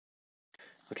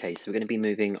Okay, so we're going to be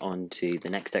moving on to the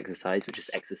next exercise, which is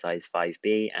exercise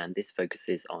 5B, and this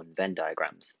focuses on Venn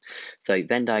diagrams. So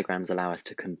Venn diagrams allow us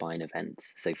to combine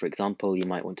events. So for example, you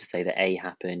might want to say that A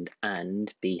happened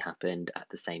and B happened at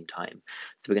the same time.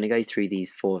 So we're going to go through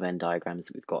these 4 Venn diagrams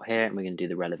that we've got here, and we're going to do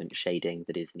the relevant shading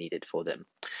that is needed for them.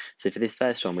 So for this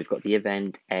first one, we've got the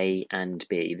event A and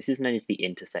B. This is known as the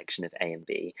intersection of A and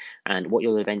B, and what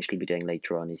you'll eventually be doing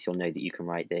later on is you'll know that you can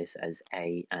write this as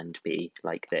A and B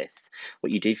like this.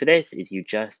 What you do for this is you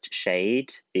just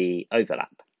shade the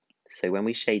overlap. So when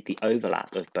we shade the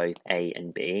overlap of both A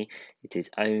and B, it is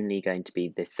only going to be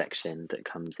this section that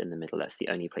comes in the middle. That's the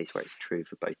only place where it's true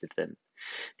for both of them.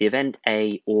 The event A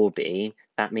or B,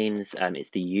 that means it's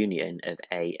the union of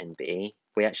A and B.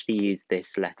 We actually use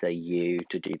this letter U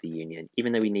to do the union.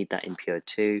 Even though we need that in pure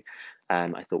 2,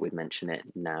 I thought we'd mention it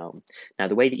now. Now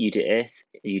the way that you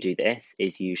do this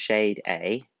is you shade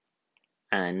A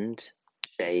and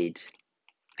shade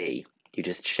B. You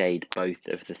just shade both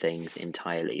of the things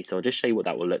entirely. So I'll just show you what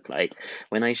that will look like.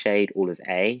 When I shade all of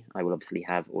A, I will obviously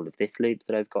have all of this loop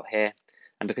that I've got here.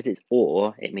 And because it's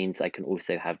OR, it means I can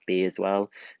also have B as well.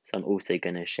 So I'm also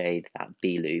going to shade that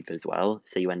B loop as well.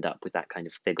 So you end up with that kind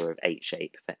of figure of 8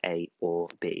 shape for A or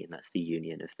B, and that's the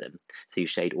union of them. So you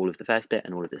shade all of the first bit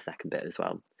and all of the second bit as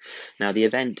well. Now the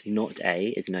event not A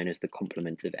is known as the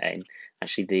complement of A.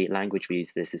 Actually, the language we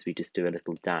use for this is we just do a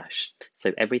little dash.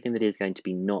 So everything that is going to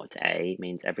be not A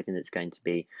means everything that's going to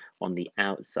be on the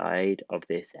outside of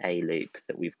this A loop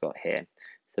that we've got here.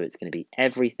 So it's going to be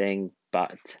everything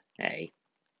but A.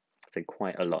 So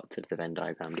quite a lot of the Venn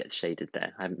diagram gets shaded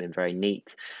there. I haven't been very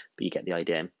neat, but you get the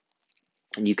idea.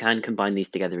 And you can combine these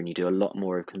together, and you do a lot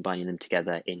more of combining them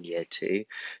together in year 2.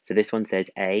 So this one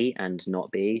says A and not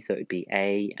B, so it would be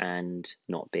A and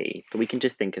not B. But we can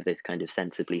just think of this kind of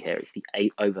sensibly here. It's the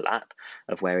A overlap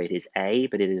of where it is A,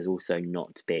 but it is also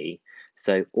not B.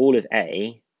 So all of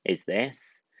A is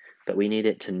this, but we need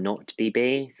it to not be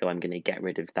B, so I'm going to get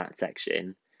rid of that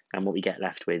section. And what we get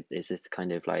left with is this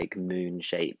kind of like moon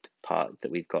shape part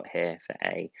that we've got here for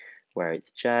A, where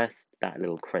it's just that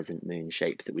little crescent moon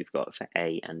shape that we've got for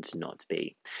A and not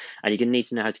B. And you're going to need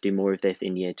to know how to do more of this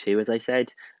in year 2, as I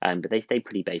said, but they stay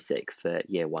pretty basic for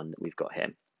year 1 that we've got here.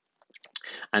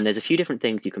 And there's a few different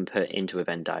things you can put into a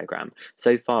Venn diagram.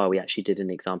 So far, we actually did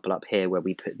an example up here where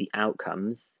we put the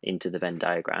outcomes into the Venn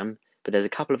diagram, but there's a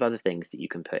couple of other things that you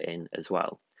can put in as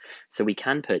well. So we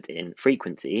can put in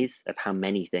frequencies of how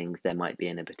many things there might be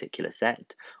in a particular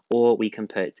set, or we can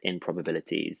put in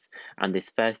probabilities. And this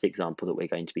first example that we're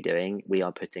going to be doing, we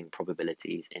are putting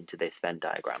probabilities into this Venn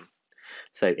diagram.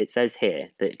 So it says here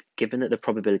that given that the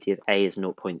probability of A is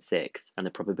 0.6 and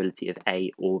the probability of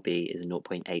A or B is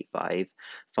 0.85,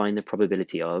 find the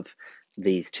probability of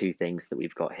these 2 things that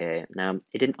we've got here. Now,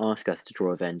 it didn't ask us to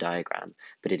draw a Venn diagram,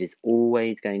 but it is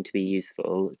always going to be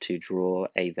useful to draw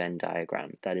a Venn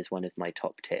diagram. That is one of my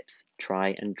top tips.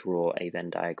 Try and draw a Venn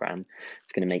diagram.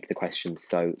 It's going to make the question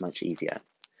so much easier.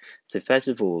 So first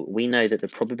of all, we know that the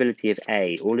probability of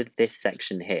A, all of this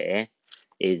section here,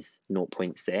 is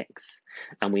 0.6,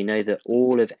 and we know that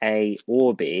all of A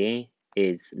or B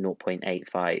is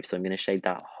 0.85. So I'm going to shade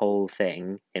that whole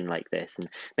thing in like this, and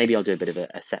maybe I'll do a bit of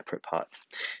a separate part.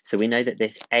 So we know that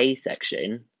this A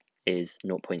section is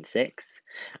 0.6,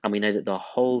 and we know that the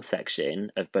whole section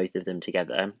of both of them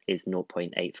together is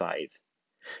 0.85.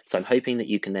 So I'm hoping that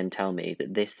you can then tell me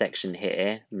that this section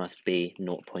here must be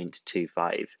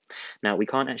 0.25. Now, we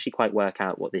can't actually quite work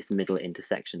out what this middle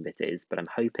intersection bit is, but I'm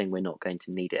hoping we're not going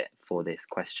to need it for this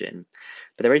question.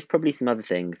 But there is probably some other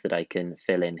things that I can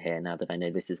fill in here now that I know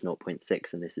this is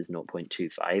 0.6 and this is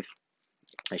 0.25.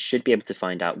 I should be able to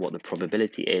find out what the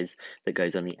probability is that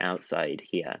goes on the outside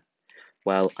here.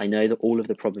 Well, I know that all of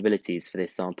the probabilities for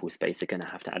this sample space are going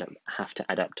to have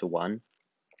to add up to 1.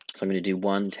 So I'm going to do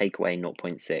 1, take away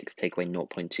 0.6, take away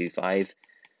 0.25,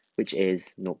 which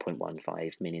is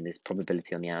 0.15, meaning this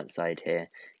probability on the outside here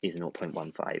is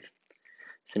 0.15.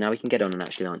 So now we can get on and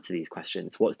actually answer these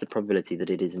questions. What's the probability that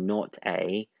it is not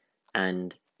A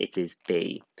and it is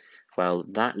B? Well,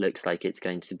 that looks like it's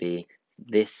going to be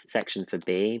this section for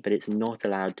B, but it's not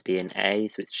allowed to be in A,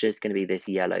 so it's just going to be this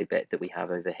yellow bit that we have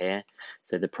over here.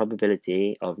 So the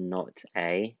probability of not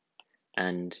A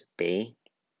and B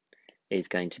is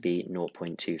going to be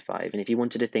 0.25. And if you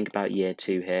wanted to think about year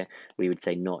 2 here, we would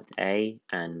say not A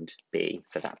and B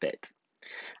for that bit.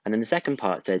 And then the second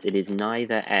part says it is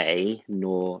neither A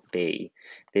nor B.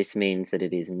 This means that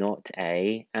it is not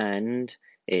A and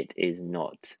it is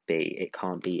not B. It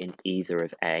can't be in either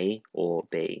of A or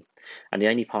B. And the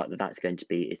only part that that's going to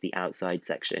be is the outside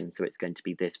section. So it's going to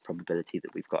be this probability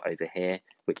that we've got over here,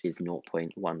 which is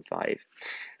 0.15.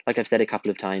 Like I've said a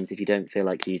couple of times, if you don't feel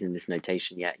like using this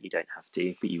notation yet, you don't have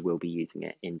to, but you will be using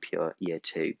it in pure year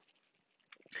 2.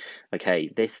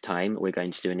 Okay, this time we're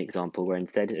going to do an example where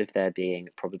instead of there being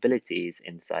probabilities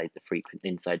inside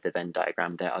the Venn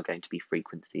diagram, there are going to be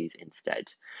frequencies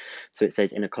instead. So it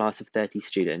says in a class of 30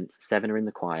 students, 7 are in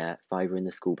the choir, 5 are in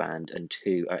the school band, and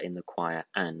 2 are in the choir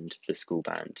and the school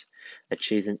band. A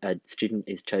student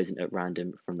is chosen at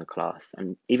random from the class.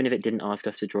 And even if it didn't ask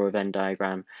us to draw a Venn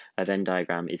diagram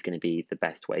is going to be the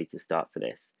best way to start for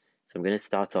this. So I'm going to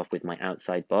start off with my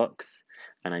outside box,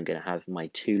 and I'm going to have my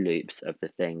 2 loops of the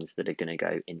things that are going to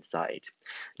go inside.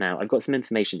 Now, I've got some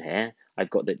information here. I've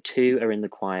got that 2 are in the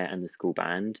choir and the school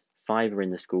band, 5 are in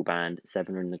the school band,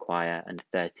 7 are in the choir, and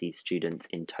 30 students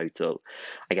in total.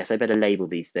 I guess I better label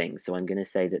these things. So I'm going to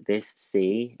say that this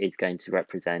C is going to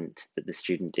represent that the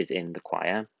student is in the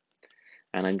choir,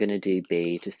 and I'm going to do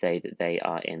B to say that they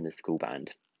are in the school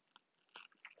band.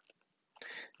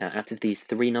 Now, out of these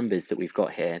 3 numbers that we've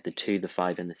got here, the 2, the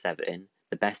 5, and the 7,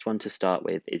 the best one to start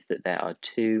with is that there are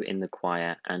 2 in the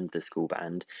choir and the school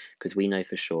band, because we know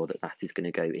for sure that that is going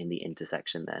to go in the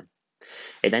intersection there.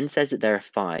 It then says that there are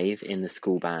 5 in the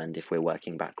school band if we're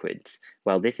working backwards.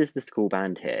 Well, this is the school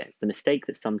band here. The mistake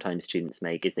that sometimes students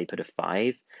make is they put a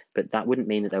 5, but that wouldn't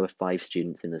mean that there were 5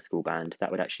 students in the school band.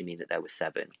 That would actually mean that there were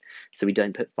 7. So we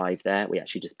don't put 5 there, we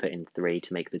actually just put in 3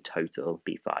 to make the total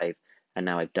be 5. And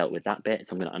now I've dealt with that bit,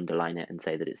 so I'm going to underline it and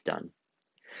say that it's done.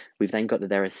 We've then got that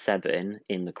there are 7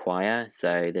 in the choir,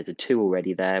 so there's a 2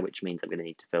 already there, which means I'm going to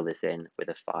need to fill this in with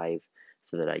a 5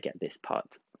 so that I get this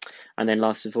part. And then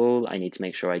last of all, I need to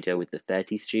make sure I deal with the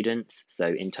 30 students. So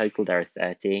in total, there are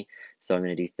 30. So I'm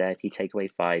going to do 30, take away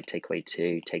 5, take away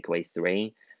 2, take away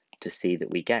 3 to see that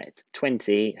we get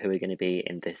 20 who are going to be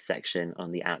in this section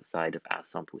on the outside of our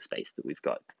sample space that we've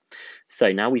got.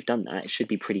 So now we've done that, it should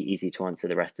be pretty easy to answer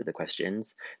the rest of the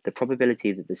questions. The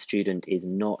probability that the student is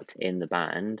not in the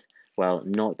band, well,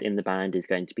 not in the band is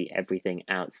going to be everything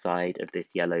outside of this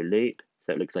yellow loop.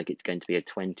 So it looks like it's going to be a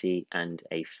 20 and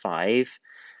a 5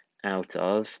 out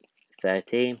of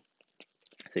 30.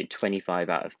 So 25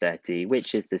 out of 30,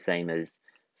 which is the same as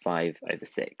 5 over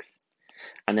 6.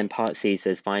 And then part C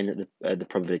says find that the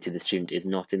probability the student is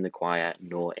not in the choir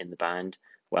nor in the band.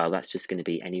 Well, that's just going to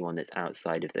be anyone that's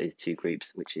outside of those 2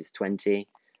 groups, which is 20.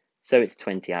 So it's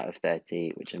 20 out of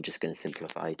 30, which I'm just going to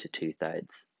simplify to 2/3.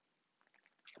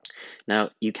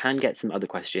 Now, you can get some other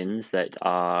questions that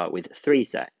are with 3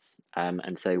 sets.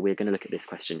 And so we're going to look at this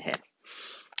question here.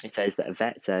 It says that a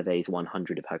vet surveys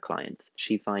 100 of her clients.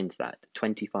 She finds that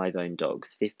 25 own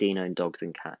dogs, 15 own dogs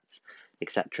and cats,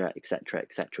 etc., etc.,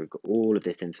 etc. We've got all of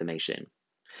this information.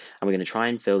 And we're going to try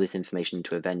and fill this information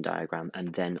into a Venn diagram and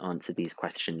then answer these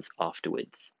questions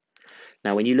afterwards.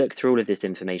 Now, when you look through all of this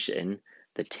information,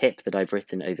 the tip that I've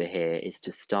written over here is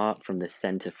to start from the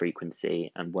center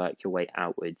frequency and work your way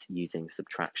outwards using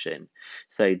subtraction.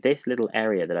 So this little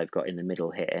area that I've got in the middle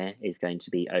here is going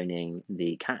to be owning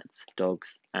the cats,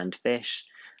 dogs, and fish.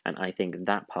 And I think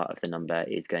that part of the number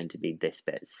is going to be this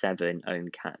bit, 7 own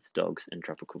cats, dogs, and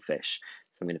tropical fish.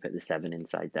 So I'm going to put the 7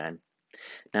 inside there.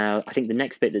 Now, I think the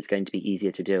next bit that's going to be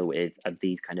easier to deal with are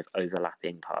these kind of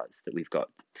overlapping parts that we've got.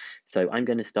 So I'm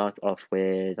going to start off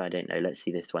with, I don't know, let's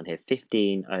see this one here,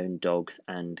 15 own dogs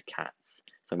and cats.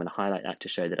 So I'm going to highlight that to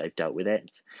show that I've dealt with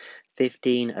it.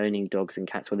 15 owning dogs and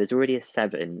cats. Well, there's already a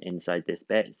 7 inside this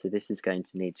bit, so this is going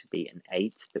to need to be an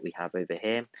 8 that we have over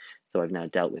here. So I've now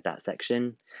dealt with that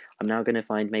section. I'm now going to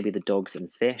find maybe the dogs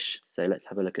and fish. So let's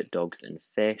have a look at dogs and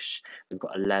fish. We've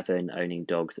got 11 owning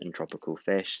dogs and tropical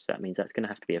fish. So that means that's going to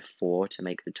have to be a 4 to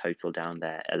make the total down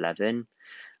there 11.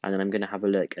 And then I'm going to have a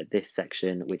look at this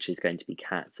section, which is going to be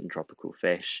cats and tropical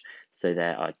fish. So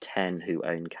there are 10 who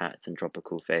own cats and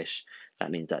tropical fish. That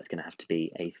means that's going to have to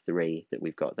be a 3 that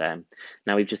we've got there.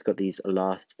 Now we've just got these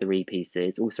last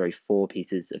 4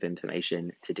 pieces of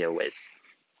information to deal with.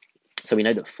 So we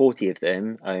know that 40 of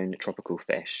them own tropical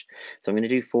fish. So I'm going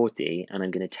to do 40 and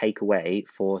I'm going to take away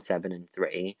 4, 7, and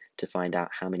 3 to find out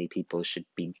how many people should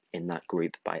be in that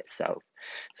group by itself.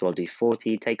 So I'll do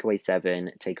 40, take away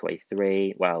 7, take away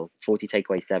 3. Well, 40 take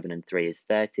away 7 and 3 is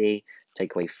 30.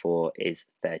 Take away 4 is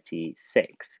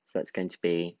 36. So that's going to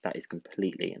be, that is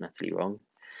completely and utterly wrong.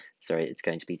 Sorry, it's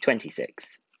going to be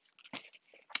 26.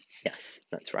 Yes,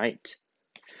 that's right.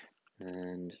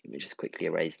 And let me just quickly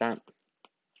erase that.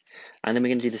 And then we're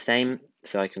going to do the same,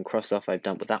 so I can cross off, I've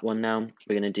done with that one now.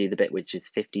 We're going to do the bit which is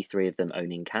 53 of them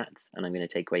owning cats, and I'm going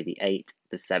to take away the 8,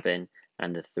 the 7,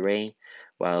 and the 3.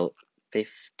 Well,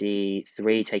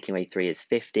 53, taking away 3 is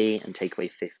 50, and take away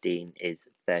 15 is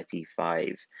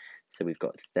 35. So we've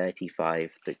got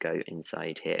 35 that go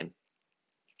inside here.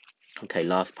 Okay,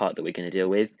 last part that we're going to deal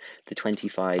with, the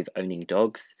 25 owning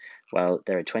dogs. Well,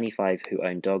 there are 25 who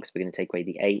own dogs. We're going to take away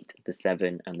the 8, the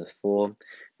 7, and the 4.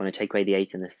 When I take away the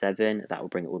 8 and the 7, that will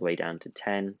bring it all the way down to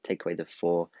 10. Take away the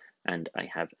 4, and I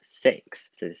have 6.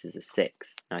 So this is a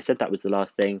 6. Now, I said that was the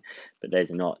last thing, but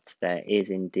there's not. There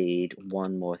is indeed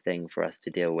one more thing for us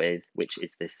to deal with, which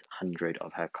is this 100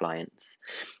 of her clients.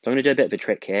 So I'm going to do a bit of a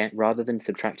trick here. Rather than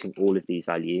subtracting all of these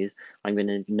values, I'm going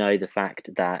to know the fact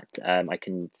that I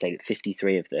can say that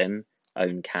 53 of them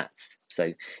own cats.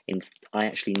 So I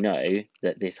actually know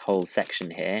that this whole section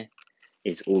here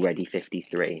is already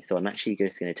 53. So I'm actually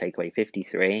just going to take away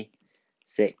 53,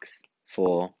 6,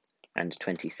 4, and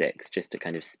 26, just to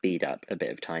kind of speed up a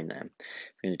bit of time there. I'm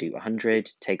going to do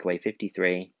 100, take away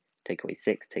 53, take away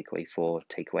 6, take away 4,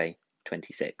 take away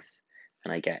 26,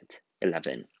 and I get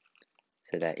 11.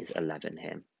 So there is 11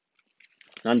 here.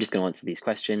 I'm just going to answer these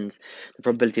questions. The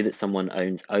probability that someone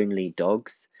owns only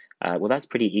dogs, well, that's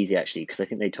pretty easy actually, because I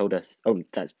think they told us,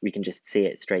 we can just see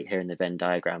it straight here in the Venn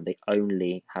diagram. They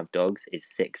only have dogs is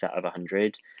 6 out of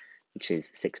 100, which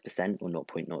is 6% or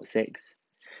 0.06.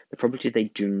 The probability they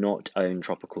do not own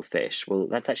tropical fish, well,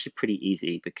 that's actually pretty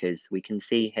easy because we can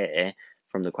see here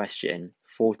from the question,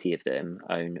 40 of them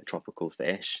own tropical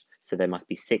fish. So there must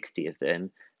be 60 of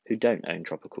them who don't own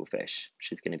tropical fish,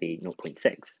 which is going to be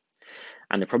 0.6.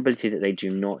 And the probability that they do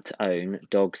not own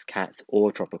dogs, cats,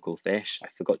 or tropical fish, I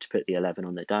forgot to put the 11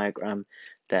 on the diagram.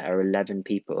 There are 11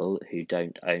 people who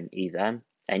don't own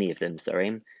any of them,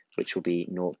 which will be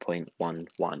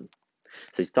 0.11.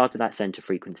 So start at that center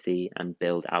frequency and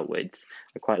build outwards.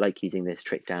 I quite like using this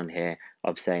trick down here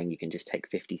of saying you can just take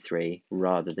 53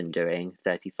 rather than doing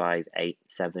 35, 8,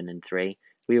 7, and 3.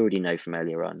 We already know from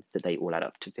earlier on that they all add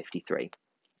up to 53.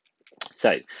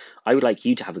 So I would like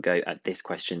you to have a go at this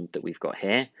question that we've got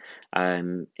here.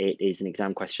 It is an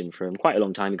exam question from quite a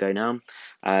long time ago now.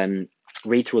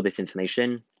 Read through all this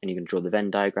information and you can draw the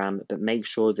Venn diagram, but make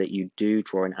sure that you do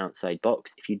draw an outside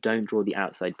box. If you don't draw the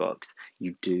outside box,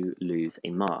 you do lose a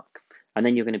mark. And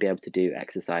then you're going to be able to do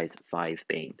exercise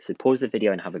 5B. So pause the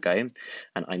video and have a go,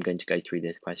 and I'm going to go through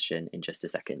this question in just a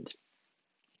second.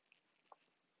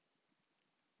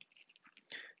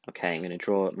 Okay, I'm going to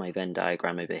draw my Venn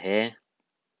diagram over here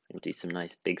and do some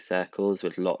nice big circles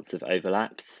with lots of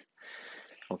overlaps.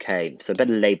 Okay, so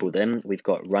better label them. We've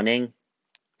got running,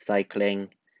 cycling,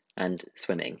 and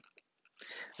swimming.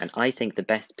 And I think the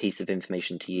best piece of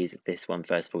information to use at this one,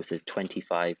 first of all, says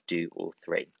 25 do all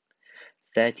three.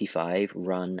 35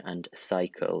 run and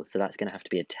cycle, so that's going to have to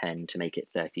be a 10 to make it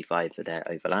 35 for their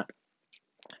overlap.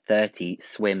 30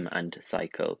 swim and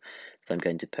cycle, so I'm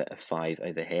going to put a 5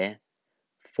 over here.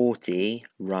 40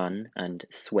 run and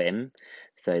swim,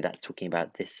 so that's talking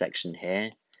about this section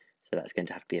here, so that's going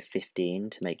to have to be a 15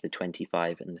 to make the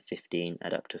 25 and the 15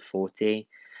 add up to 40.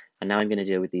 And now I'm going to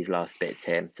deal with these last bits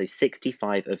here. So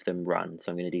 65 of them run,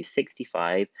 so I'm going to do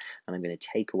 65 and I'm going to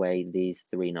take away these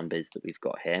three numbers that we've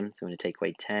got here. So I'm going to take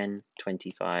away 10,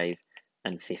 25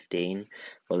 and 15.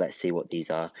 Well, let's see what these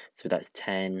are. So that's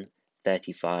 10,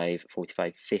 35,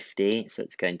 45, 50, so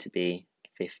it's going to be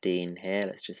 15 here.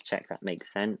 Let's just check that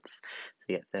makes sense. So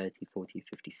we get 30, 40,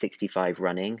 50, 65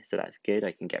 running, so that's good.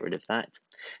 I can get rid of that.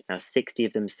 Now 60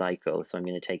 of them cycle, so I'm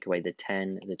going to take away the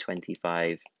 10, the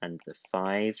 25, and the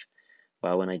 5.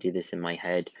 Well, when I do this in my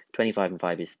head, 25 and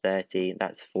 5 is 30,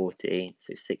 that's 40,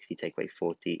 so 60 take away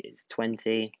 40 is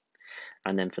 20.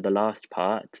 And then for the last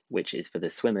part, which is for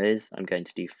the swimmers, I'm going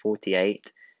to do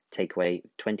 48, take away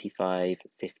 25,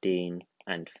 15,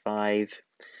 and 5.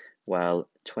 Well,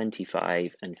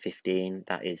 25 and 15,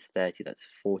 that is 30, that's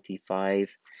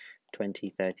 45,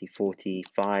 20, 30,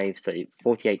 45. So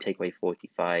 48 take away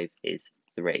 45 is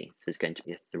 3. So it's going to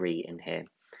be a 3 in here.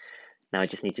 Now I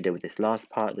just need to deal with this last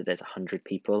part, that there's 100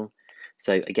 people.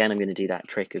 So again, I'm going to do that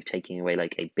trick of taking away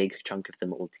like a big chunk of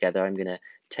them all together. I'm going to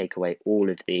take away all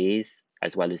of these,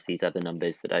 as well as these other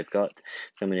numbers that I've got.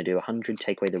 So I'm going to do 100,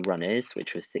 take away the runners,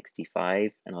 which was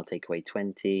 65, and I'll take away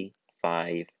 20,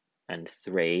 5, and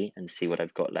 3, and see what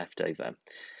I've got left over.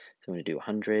 So I'm going to do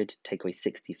 100, take away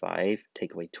 65,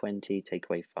 take away 20, take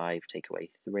away 5, take away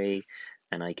 3,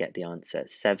 and I get the answer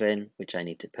 7, which I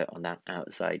need to put on that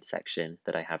outside section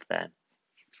that I have there.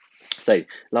 So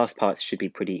last parts should be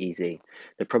pretty easy.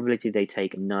 The probability they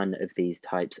take none of these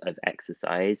types of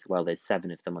exercise, well, there's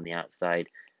 7 of them on the outside,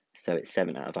 so it's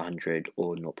 7 out of 100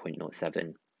 or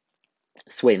 0.07.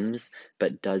 Swims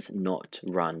but does not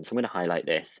run. So I'm going to highlight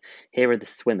this. Here are the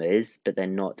swimmers, but they're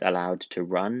not allowed to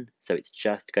run. So it's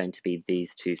just going to be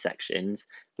these two sections,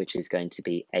 which is going to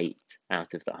be 8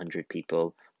 out of the 100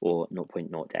 people or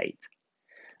 0.08.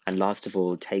 And last of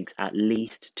all, takes at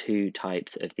least 2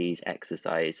 types of these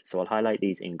exercise. So I'll highlight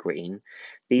these in green.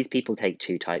 These people take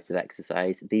 2 types of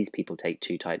exercise. These people take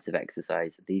 2 types of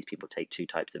exercise. These people take 2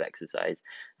 types of exercise.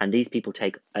 And these people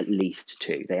take at least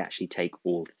 2. They actually take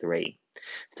all 3.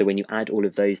 So when you add all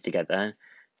of those together,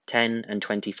 10 and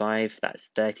 25, that's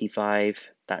 35,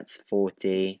 that's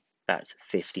 40, that's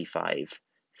 55.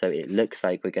 So it looks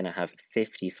like we're going to have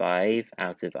 55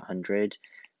 out of 100,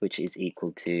 which is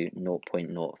equal to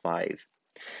 0.05.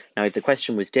 Now, if the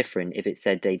question was different, if it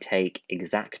said they take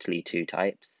exactly 2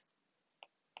 types,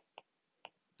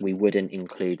 we wouldn't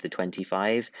include the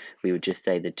 25. We would just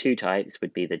say the 2 types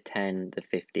would be the 10, the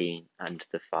 15, and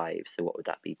the 5. So what would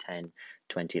that be? 10,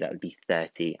 20, that would be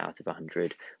 30 out of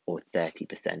 100, or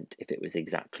 30% if it was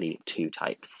exactly 2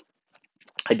 types.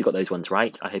 I hope you got those ones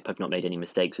right. I hope I've not made any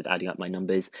mistakes with adding up my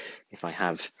numbers. If I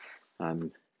have,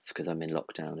 it's because I'm in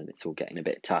lockdown and it's all getting a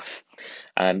bit tough.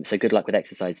 So good luck with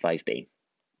exercise 5B.